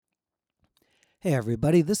Hey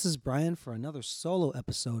everybody, this is Brian for another solo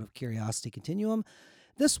episode of Curiosity Continuum.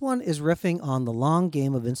 This one is riffing on the long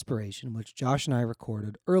game of inspiration, which Josh and I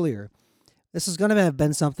recorded earlier. This is going to have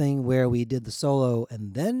been something where we did the solo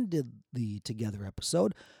and then did the together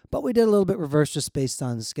episode, but we did a little bit reverse just based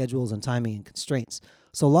on schedules and timing and constraints.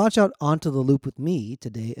 So launch out onto the loop with me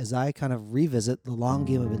today as I kind of revisit the long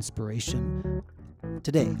game of inspiration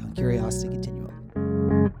today on Curiosity Continuum.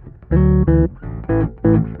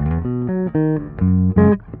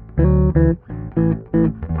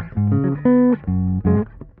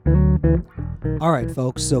 All right,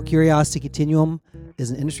 folks, so Curiosity Continuum is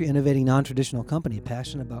an industry innovating non-traditional company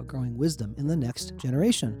passionate about growing wisdom in the next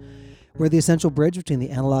generation. We're the essential bridge between the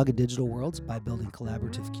analog and digital worlds by building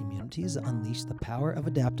collaborative communities that unleash the power of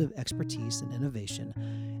adaptive expertise and innovation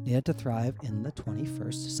needed to thrive in the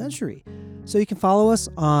 21st century. So you can follow us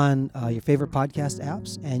on your favorite podcast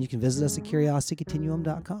apps, and you can visit us at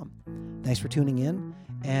curiositycontinuum.com. Thanks for tuning in,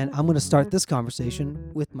 and I'm going to start this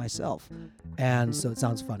conversation with myself, and so it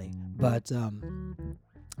sounds funny, but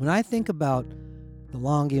when I think about the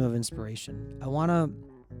long game of inspiration, I want to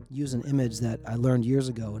use an image that I learned years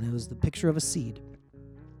ago, and it was the picture of a seed.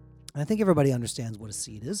 And I think everybody understands what a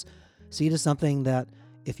seed is. Seed is something that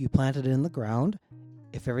if you planted it in the ground,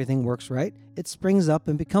 if everything works right, it springs up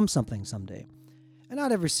and becomes something someday. And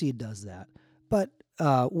not every seed does that. But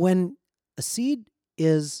when a seed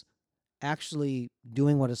is actually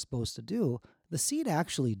doing what it's supposed to do, the seed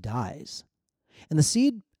actually dies. And the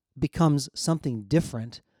seed becomes something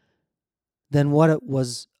different than what it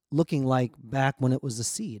was looking like back when it was a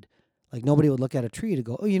seed. Like nobody would look at a tree to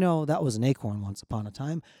go, oh, that was an acorn once upon a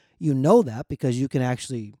time. You know that because you can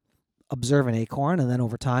actually observe an acorn and then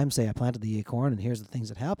over time say, I planted the acorn and here's the things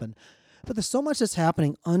that happen. But there's so much that's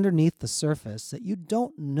happening underneath the surface that you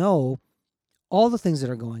don't know all the things that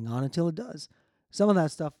are going on until it does. Some of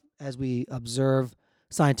that stuff, as we observe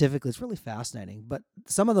scientifically, it's really fascinating. But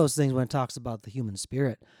some of those things, when it talks about the human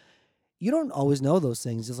spirit, you don't always know those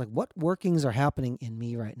things. It's like, what workings are happening in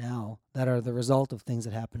me right now that are the result of things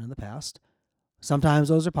that happened in the past? Sometimes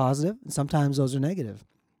those are positive, and sometimes those are negative.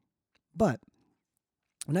 But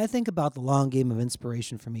when I think about the long game of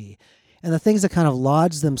inspiration for me and the things that kind of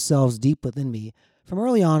lodge themselves deep within me from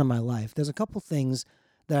early on in my life, there's a couple things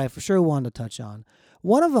that I for sure wanted to touch on.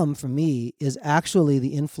 One of them for me is actually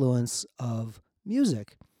the influence of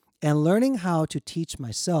music and learning how to teach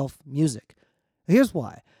myself music. Here's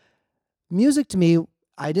why. Music to me,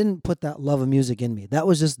 I didn't put that love of music in me. That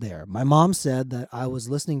was just there. My mom said that I was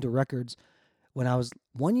listening to records when I was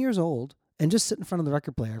 1 year old and just sit in front of the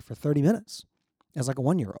record player for 30 minutes as like a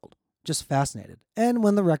 1-year-old, just fascinated. And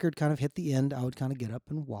when the record kind of hit the end, I would kind of get up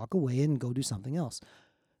and walk away and go do something else.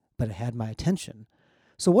 But it had my attention.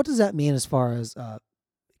 So what does that mean as far as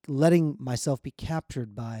letting myself be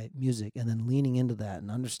captured by music and then leaning into that and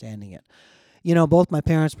understanding it? Both my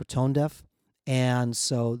parents were tone deaf. And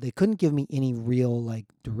so they couldn't give me any real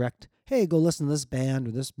direct, hey, go listen to this band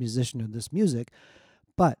or this musician or this music.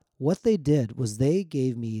 But what they did was they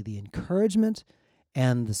gave me the encouragement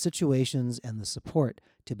and the situations and the support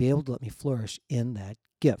to be able to let me flourish in that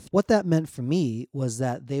gift. What that meant for me was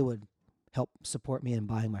that they would help support me in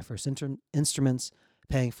buying my first instruments,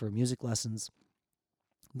 paying for music lessons.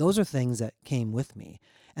 Those are things that came with me.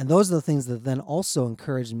 And those are the things that then also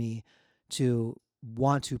encouraged me to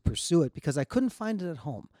want to pursue it because I couldn't find it at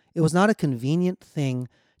home. It was not a convenient thing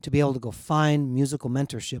to be able to go find musical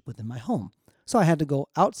mentorship within my home. So I had to go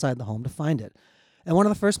outside the home to find it. And one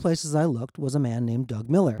of the first places I looked was a man named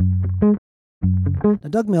Doug Miller. Now,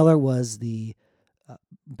 Doug Miller was the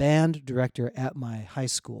band director at my high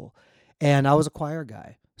school, and I was a choir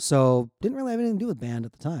guy. So didn't really have anything to do with band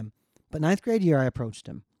at the time. But ninth grade year, I approached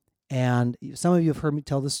him. And some of you have heard me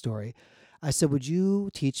tell this story. I said, would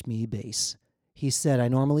you teach me bass? He said, I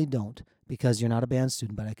normally don't because you're not a band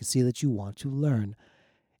student, but I could see that you want to learn.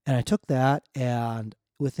 And I took that, and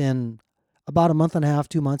within about a month and a half,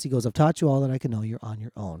 2 months, he goes, I've taught you all that I can know. You're on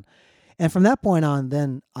your own. And from that point on,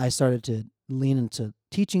 then I started to lean into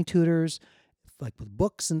teaching tutors, like with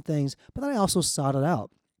books and things, but then I also sought it out.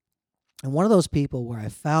 And one of those people where I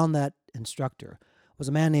found that instructor was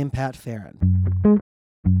a man named Pat Farron.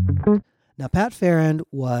 Now, Pat Farron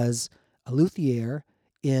was a luthier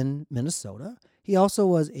in Minnesota. He also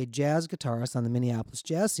was a jazz guitarist on the Minneapolis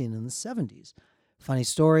jazz scene in the 70s. Funny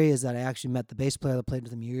story is that I actually met the bass player that played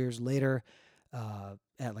with him years later at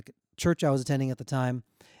a church I was attending at the time.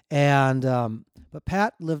 And but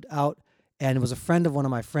Pat lived out and was a friend of one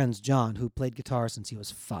of my friends, John, who played guitar since he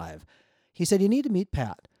was 5. He said, you need to meet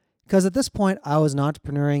Pat. Because at this point, I was an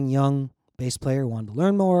entrepreneuring young bass player, wanted to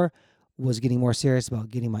learn more, was getting more serious about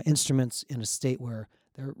getting my instruments in a state where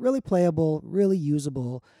They're really playable, really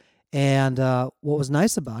usable. And what was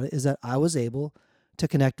nice about it is that I was able to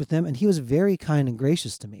connect with him, and he was very kind and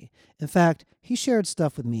gracious to me. In fact, he shared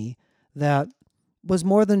stuff with me that was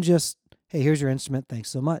more than just, hey, here's your instrument, thanks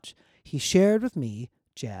so much. He shared with me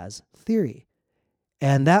jazz theory,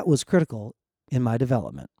 and that was critical in my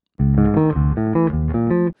development.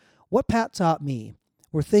 What Pat taught me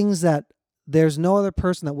were things that there's no other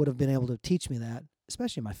person that would have been able to teach me that,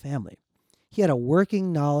 especially my family. He had a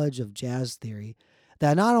working knowledge of jazz theory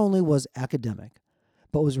that not only was academic,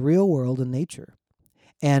 but was real world in nature.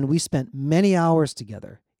 And we spent many hours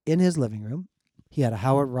together in his living room. He had a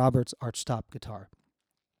Howard Roberts archtop guitar.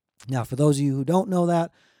 Now, for those of you who don't know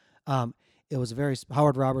that,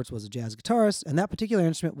 Howard Roberts was a jazz guitarist, and that particular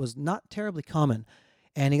instrument was not terribly common,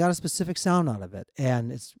 and he got a specific sound out of it,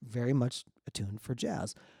 and it's very much attuned for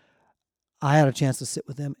jazz. I had a chance to sit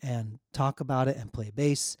with him and talk about it and play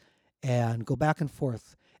bass and go back and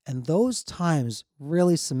forth. And those times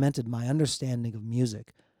really cemented my understanding of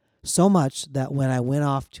music so much that when I went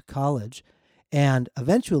off to college, and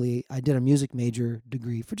eventually I did a music major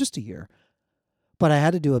degree for just a year, but I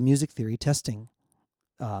had to do a music theory testing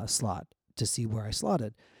slot to see where I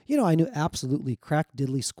slotted. I knew absolutely crack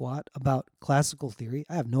diddly squat about classical theory.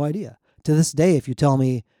 I have no idea. To this day, if you tell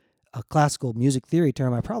me a classical music theory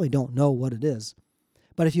term, I probably don't know what it is.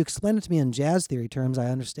 But if you explain it to me in jazz theory terms, I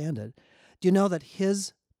understand it. Do you know that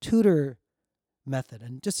his tutor method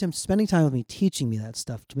and just him spending time with me, teaching me that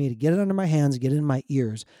stuff to me, to get it under my hands, get it in my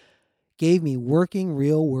ears, gave me working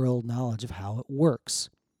real world knowledge of how it works.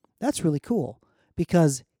 That's really cool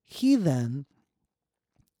because he then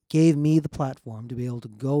gave me the platform to be able to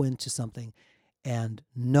go into something and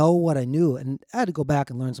know what I knew. And I had to go back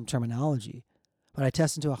and learn some terminology, but I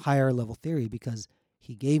tested into a higher level theory because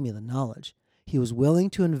he gave me the knowledge. He was willing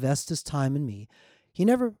to invest his time in me. He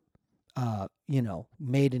never,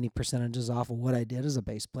 made any percentages off of what I did as a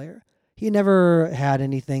bass player. He never had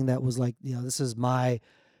anything that was like, this is my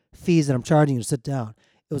fees that I'm charging you to sit down.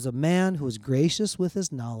 It was a man who was gracious with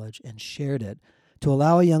his knowledge and shared it to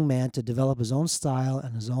allow a young man to develop his own style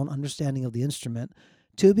and his own understanding of the instrument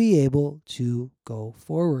to be able to go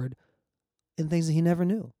forward in things that he never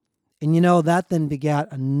knew. And that then begat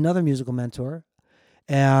another musical mentor,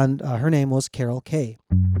 and her name was Carol Kaye.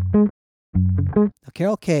 Now,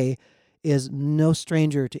 Carol Kaye is no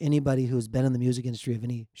stranger to anybody who's been in the music industry of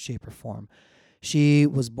any shape or form. She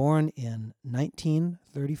was born in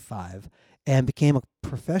 1935 and became a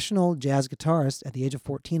professional jazz guitarist at the age of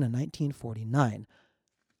 14 in 1949.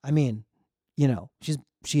 I mean,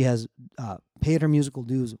 she has paid her musical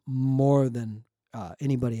dues more than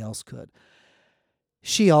anybody else could.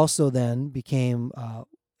 She also then became a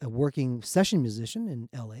working session musician in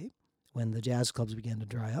L.A. when the jazz clubs began to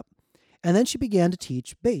dry up. And then she began to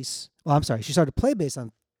teach bass. Well, I'm sorry, she started to play bass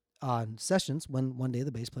on sessions. When one day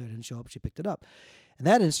the bass player didn't show up, she picked it up. And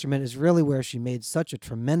that instrument is really where she made such a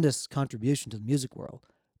tremendous contribution to the music world,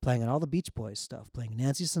 playing on all the Beach Boys stuff, playing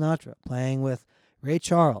Nancy Sinatra, playing with Ray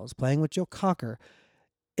Charles, playing with Joe Cocker.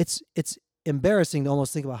 It's embarrassing to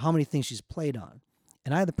almost think about how many things she's played on.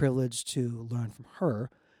 And I had the privilege to learn from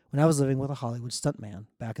her when I was living with a Hollywood stuntman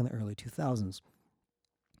back in the early 2000s.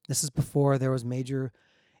 This is before there was major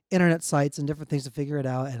internet sites and different things to figure it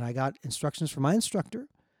out, and I got instructions from my instructor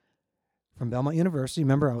from Belmont University.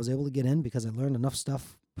 Remember, I was able to get in because I learned enough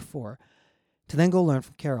stuff before to then go learn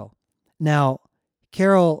from Carol. Now,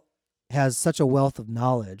 Carol has such a wealth of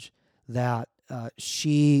knowledge that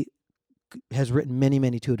she has written many,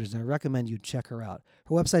 many tutors, and I recommend you check her out.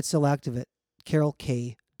 Her website's still active at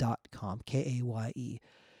carolkaye.com, Kaye.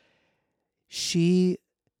 She,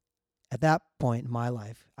 at that point in my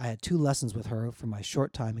life, I had 2 lessons with her for my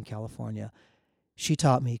short time in California. She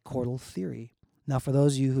taught me chordal theory. Now, for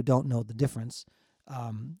those of you who don't know the difference,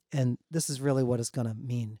 and this is really what it's going to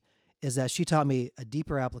mean, is that she taught me a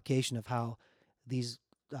deeper application of how these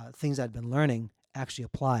things I'd been learning actually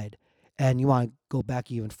applied. And you want to go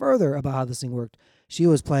back even further about how this thing worked. She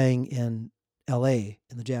was playing in L.A.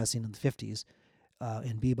 in the jazz scene in the 50s,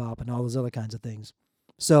 in bebop and all those other kinds of things.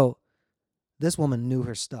 So this woman knew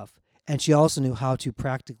her stuff. And she also knew how to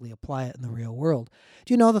practically apply it in the real world.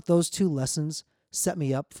 Do you know that those 2 lessons set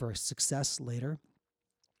me up for success later?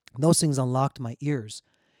 Those things unlocked my ears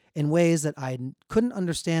in ways that I couldn't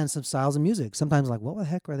understand some styles of music. Sometimes like, what the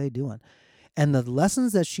heck are they doing? And the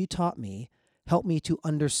lessons that she taught me helped me to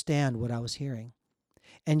understand what I was hearing.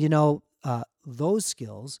 And those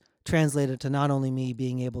skills translated to not only me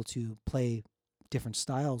being able to play different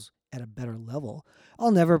styles at a better level.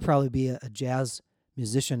 I'll never probably be a jazz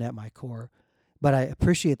musician at my core, but I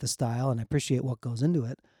appreciate the style and I appreciate what goes into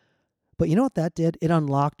it. But you know what that did? It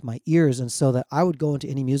unlocked my ears, and so that I would go into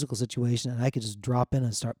any musical situation and I could just drop in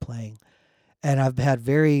and start playing. And I've had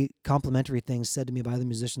very complimentary things said to me by other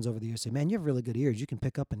musicians over the years. Say, man, you have really good ears. You can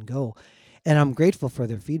pick up and go. And I'm grateful for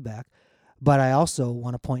their feedback. But I also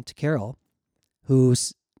want to point to Carol,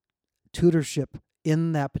 whose tutorship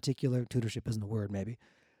in that particular, tutorship isn't a word maybe,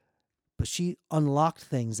 but she unlocked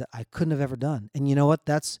things that I couldn't have ever done. And you know what?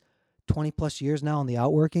 That's 20 plus years now on the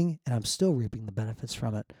outworking, and I'm still reaping the benefits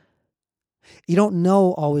from it. You don't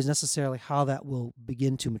know always necessarily how that will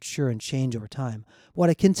begin to mature and change over time. What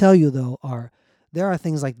I can tell you, though, there are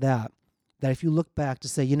things like that if you look back to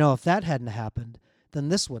say, if that hadn't happened, then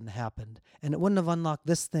this wouldn't have happened, and it wouldn't have unlocked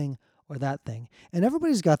this thing or that thing. And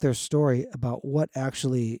everybody's got their story about what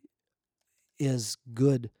actually is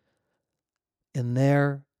good in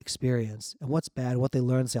their experience and what's bad, what they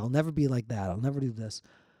learn. Say, I'll never be like that. I'll never do this.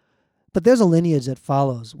 But there's a lineage that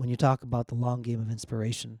follows when you talk about the long game of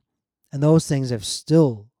inspiration. And those things are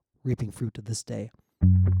still reaping fruit to this day.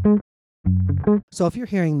 So if you're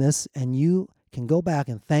hearing this and you can go back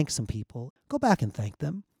and thank some people, go back and thank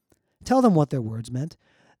them. Tell them what their words meant.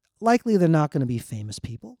 Likely they're not going to be famous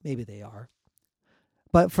people. Maybe they are.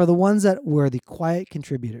 But for the ones that were the quiet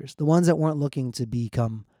contributors, the ones that weren't looking to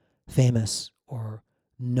become famous or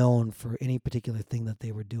known for any particular thing that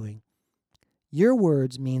they were doing, your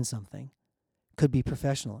words mean something. Could be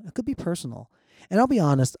professional. It could be personal. And I'll be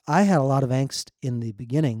honest, I had a lot of angst in the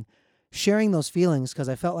beginning sharing those feelings because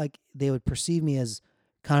I felt like they would perceive me as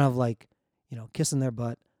kind of like, kissing their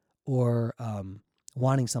butt or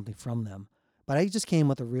wanting something from them. But I just came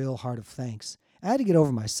with a real heart of thanks. I had to get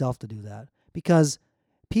over myself to do that because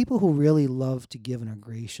people who really love to give and are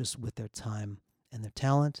gracious with their time and their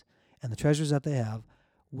talent and the treasures that they have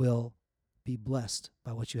will be blessed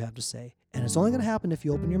by what you have to say. And it's only going to happen if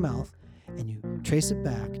you open your mouth and you trace it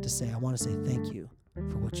back to say, I want to say thank you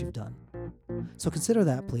for what you've done. So consider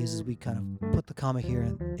that, please, as we kind of put the comma here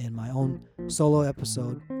in my own solo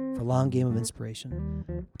episode for Long Game of Inspiration.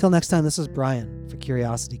 Until next time, this is Brian for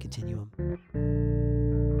Curiosity Continuum.